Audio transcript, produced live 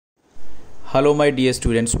Hello my dear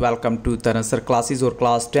students, welcome to Taran sir classes. और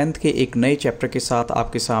class 10th के एक नए चैप्टर के साथ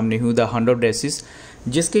आपके सामने हूँ, द 100 ड्रेसेस,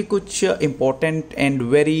 जिसके कुछ इम्पोर्टेंट एंड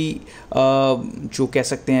वेरी जो कह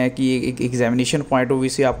सकते हैं कि एक एग्जामिनेशन पॉइंट ऑफ व्यू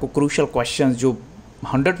से आपको क्रूशल क्वेश्चंस जो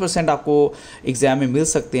 100% आपको एग्जाम में मिल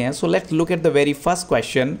सकते हैं। So let's look at the very first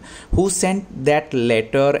question, who sent that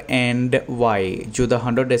letter and Y. जो द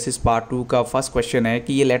 100 ड्रेसेस पार्ट 2 का फर्स्ट क्वेश्चन है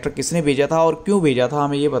कि ये लेटर किसने भेजा था और क्यों भेजा था,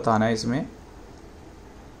 हमें ये बताना है इसमें।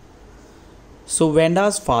 So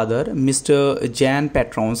Vanda's father, Mr. Jan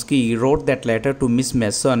Petronsky, wrote that letter to Miss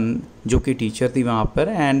Mason, जो कि टीचर थी वहाँ पर,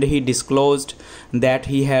 and he disclosed that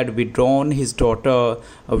he had withdrawn his daughter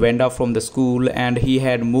Vanda from the school and he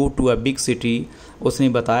had moved to a big city. उसने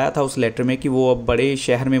बताया था उस letter में कि वो अब बड़े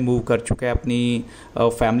शहर में मूव कर चुका है अपनी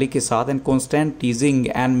फैमिली के साथ। And constant टीजिंग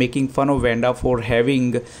and making fun of Wanda for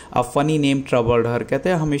having a funny name troubled हर। कहते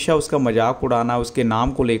हैं हमेशा उसका मजाक उड़ाना उसके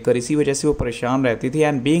नाम को लेकर, इसी वजह से वो परेशान रहती थी।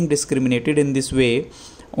 And being discriminated in this way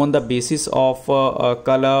on the basis of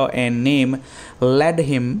colour and name lead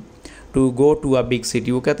him to go to a big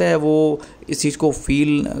city. वो कहता है वो इस चीज़ को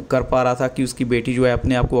फील कर पा रहा था कि उसकी बेटी जो है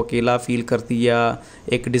अपने आप को अकेला फील करती है या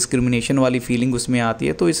एक डिस्क्रिमिनेशन वाली फीलिंग उसमें आती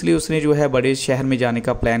है, तो इसलिए उसने जो है बड़े शहर में जाने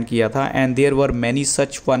का प्लान किया था। And there were many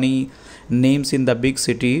such funny names in the big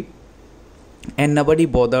city and नबडी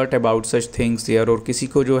bothered about such things there. और किसी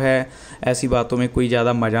को जो है ऐसी बातों में कोई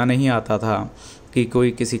ज़्यादा मज़ा नहीं आता था कि कोई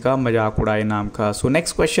किसी का मजाक उड़ाए नाम का। सो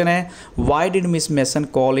नेक्स्ट क्वेश्चन है, why did miss mason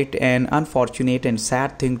call it an unfortunate and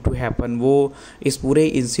sad thing to happen. वो इस पूरे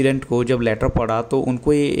इंसिडेंट को जब लेटर पढ़ा तो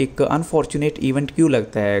उनको ये एक अनफॉर्चुनेट इवेंट क्यों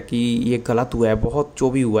लगता है कि ये गलत हुआ है, बहुत जो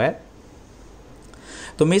भी हुआ है।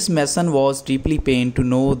 तो miss mason was deeply pain to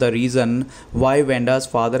know the reason why Wanda's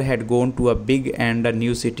father had gone to a big and a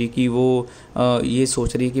new city. कि वो ये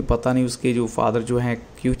सोच रही है कि पता नहीं उसके जो फादर जो हैं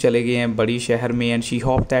क्यों चले गए हैं बड़ी शहर में। And she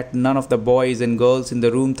hope that none of the boys and girls in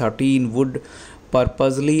the room 13 would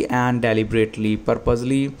purposely and deliberately.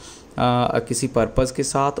 Purposely किसी पर्पज़ के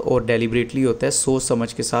साथ और डेलिब्रेटली होता है सोच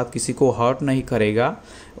समझ के साथ, किसी को हर्ट नहीं करेगा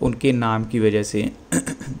उनके नाम की वजह से।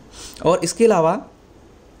 और इसके अलावा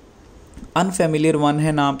अनफेमिलियर वन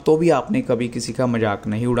है नाम, तो भी आपने कभी किसी का मजाक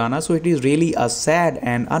नहीं उड़ाना। So it is really a sad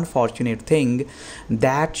and unfortunate thing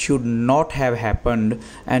that should not have happened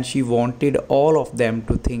and she wanted all of them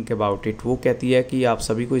to think about it. वो कहती है कि आप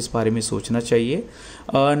सभी को इस बारे में सोचना चाहिए।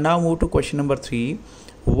 Now move to question number 3,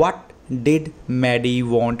 what did Maddie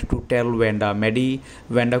want to tell Wanda. Maddie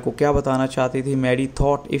Wanda को क्या बताना चाहती थी। Maddie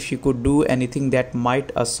thought if she could do anything that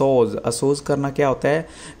might Asoj. Asoj करना क्या होता है,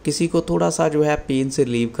 किसी को थोड़ा सा जो है पेन से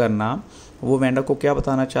रिलीव करना। वो वेंडा को क्या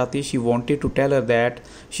बताना चाहती है, she wanted to tell her that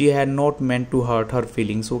she had not meant to hurt her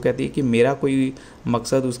feelings. वो कहती है कि मेरा कोई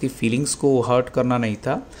मकसद उसकी फीलिंग्स को हर्ट करना नहीं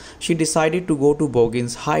था। She decided to go to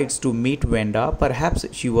बोगिन्स Heights to meet Wanda,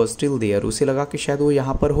 perhaps she was still there. उसे लगा कि शायद वो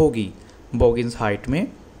यहाँ पर होगी बोगिन्स हाइट में।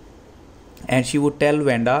 And she would tell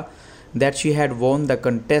Vanda that she had won the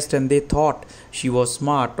contest and they thought she was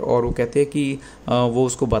smart। और वो कहते हैं कि वो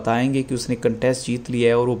उसको बताएंगे कि उसने कंटेस्ट जीत लिया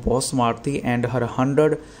है और वो बहुत स्मार्ट थी। And her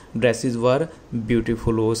 100 dresses were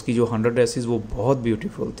beautiful. वो उसकी जो 100 ड्रेसेस वो बहुत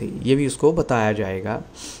ब्यूटीफुल थी, ये भी उसको बताया जाएगा।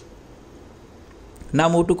 Now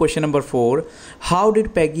move to question number 4. How did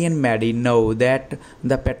Peggy and Maddie know that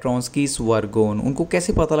the Petronskys were gone? उनको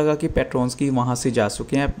कैसे पता लगा कि पेट्रोन्स्की वहाँ से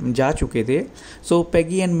जा चुके थे। So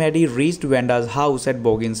Peggy and Maddie reached Vanda's house at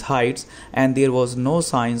Boggins Heights and there was no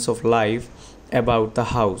signs of life about the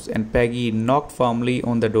house and Peggy knocked firmly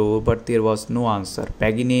on the door but there was no answer।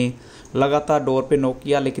 Peggy ने लगातार door पे knock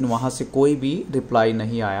किया लेकिन वहाँ से कोई भी reply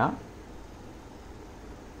नहीं आया।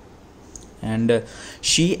 And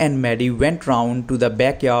she and Maddie went round to the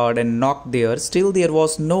backyard and knocked there. Still there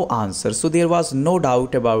was no answer. So there was no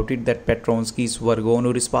doubt about it that Petronskys were gone।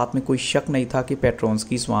 और इस बात में कोई शक नहीं था कि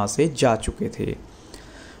Petronskys वहाँ से जा चुके थे।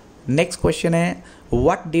 नेक्स्ट क्वेश्चन है,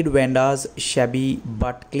 What did Vanda's shabby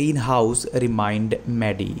but clean house remind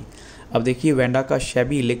Maddie? अब देखिए वेंडा का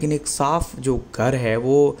शैबी लेकिन एक साफ जो घर है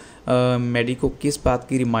वो मैडी को किस बात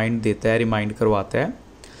की रिमाइंड करवाता है।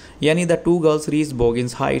 यानी the two girls reach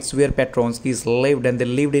बोगिन्स Heights where पेट्रोन्स्कीज lived and they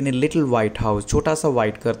lived in a little white house. छोटा सा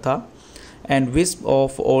वाइट घर था। And wisp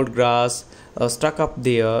of old grass stuck up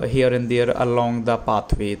there here and there along the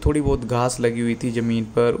pathway. थोड़ी बहुत घास लगी हुई थी ज़मीन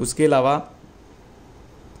पर। उसके अलावा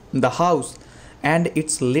the house and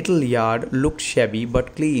it's little yard looked shabby but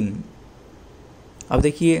clean. अब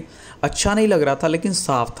देखिए अच्छा नहीं लग रहा था लेकिन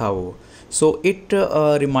साफ था वो। So it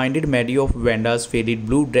reminded Maddie of Wanda's faded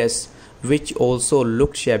blue dress which also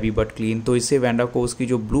look shabby but clean. तो इससे वेंडा को उसकी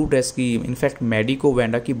जो ब्लू ड्रेस की, इनफैक्ट मैडी को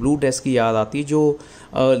वेंडा की ब्लू ड्रेस की याद आती जो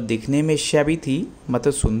दिखने में शैबी थी,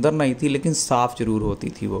 मतलब सुंदर नहीं थी लेकिन साफ जरूर होती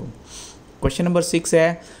थी वो। क्वेश्चन नंबर 6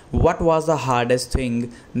 है what was the hardest thing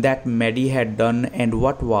that Maddie had done and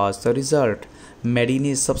what was the result. Maddie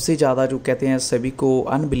ने सबसे ज़्यादा जो कहते हैं सभी को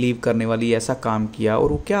अनबिलीव करने वाली ऐसा काम किया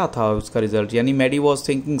और वो क्या था उसका रिजल्ट। यानी Maddie was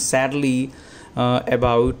thinking sadly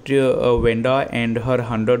about Wenda and her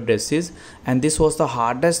 100 dresses and this was the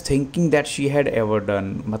hardest thinking that she had ever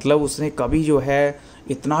done। मतलब उसने कभी जो है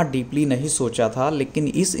इतना डीपली नहीं सोचा था, लेकिन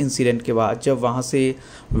इस इंसिडेंट के बाद जब वहाँ से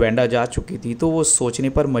वेंडा जा चुकी थी तो वो सोचने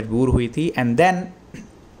पर मजबूर हुई थी। And then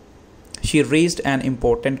she reached an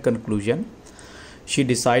important conclusion. She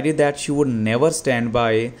decided that she would never stand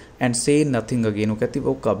by and से नथिंग अगेन। वो कहती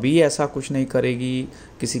वो कभी ऐसा कुछ नहीं करेगी,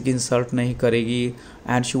 किसी की इंसल्ट नहीं करेगी।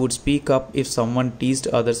 And she would speak up if someone teased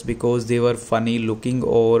others because they were funny looking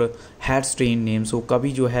और हैड स्ट्रेंज नेम्स। वो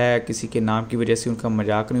कभी जो है किसी के नाम की वजह से उनका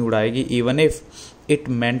मजाक नहीं उड़ाएगी, even if it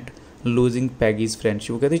meant losing Peggy's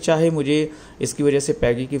friendship. वो कहती चाहे मुझे इसकी वजह से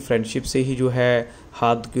पैगी की फ्रेंडशिप से ही जो है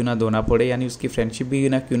हाथ क्यों ना धोना पड़े, यानी उसकी फ्रेंडशिप भी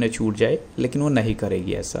ना क्यों ना छूट जाए, लेकिन वो नहीं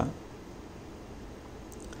करेगी ऐसा।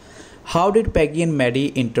 How did Peggy and Maddie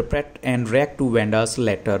interpret and react to वेंडास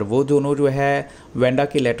letter. वो दोनों जो है वेंडा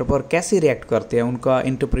के लेटर पर कैसे रिएक्ट करते हैं, उनका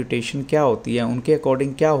इंटरप्रिटेशन क्या होती है, उनके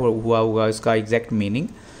अकॉर्डिंग क्या हुआ होगा इसका exact meaning.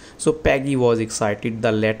 So Peggy was excited, the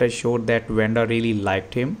letter showed that Wanda really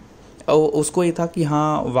liked him. और उसको ये था कि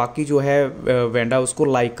हाँ वाकई जो है वेंडा उसको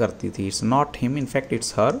लाइक करती थी। It's not him, in fact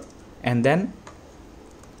it's her. And then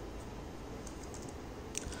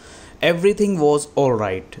everything was all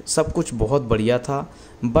right, सब कुछ बहुत बढ़िया था।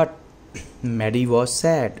 बट मैडी वॉज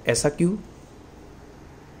सैड, ऐसा क्यों?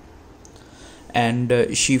 एंड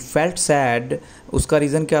शी फेल्ट सैड, उसका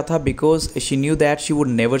रीज़न क्या था? Because she knew that she would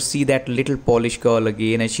never see that little polish girl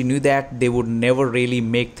again and she knew that they would never really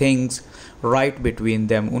make things right between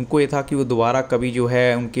them. उनको ये था कि वो दोबारा कभी जो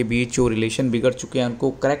है उनके बीच जो रिलेशन बिगड़ चुके हैं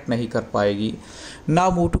उनको करेक्ट नहीं कर पाएगी।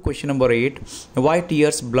 Now move to question number 8। Y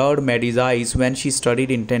tears blurred Maddy's eyes when she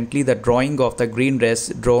studied intently the drying of the green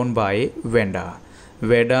dress drawn by Wanda.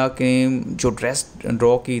 Wanda के जो ड्रेस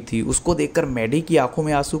ड्रॉ की थी उसको देखकर मैडी की आंखों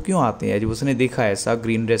में आंसू क्यों आते हैं जब उसने देखा ऐसा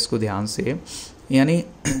ग्रीन ड्रेस को ध्यान से। यानी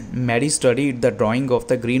Maddie studied the drying of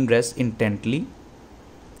the green dress intently,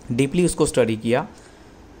 deeply उसको स्टडी किया।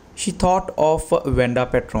 She thought of Wanda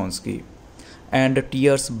Petronski and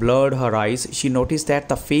tears blurred her eyes. She notice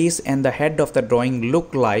that the face and the head of the drawing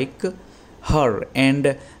look like her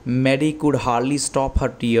and Maddie could hardly stop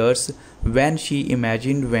her tears when she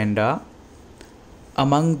imagined Wenda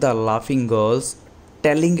among the laughing girls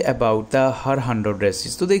telling about her 100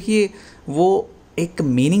 dresses। तो देखिए वो एक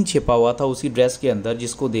meaning छिपा हुआ था उसी dress के अंदर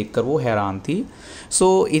जिसको देखकर वो हैरान थी। सो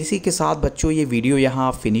इसी के साथ बच्चों ये वीडियो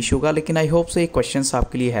यहाँ फिनिश होगा, लेकिन आई होप से ये क्वेश्चंस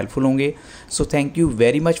आपके लिए हेल्पफुल होंगे। So thank you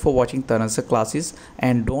very much for watching Taran sir classes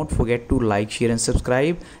and don't forget to like share and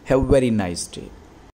subscribe. Have very nice day.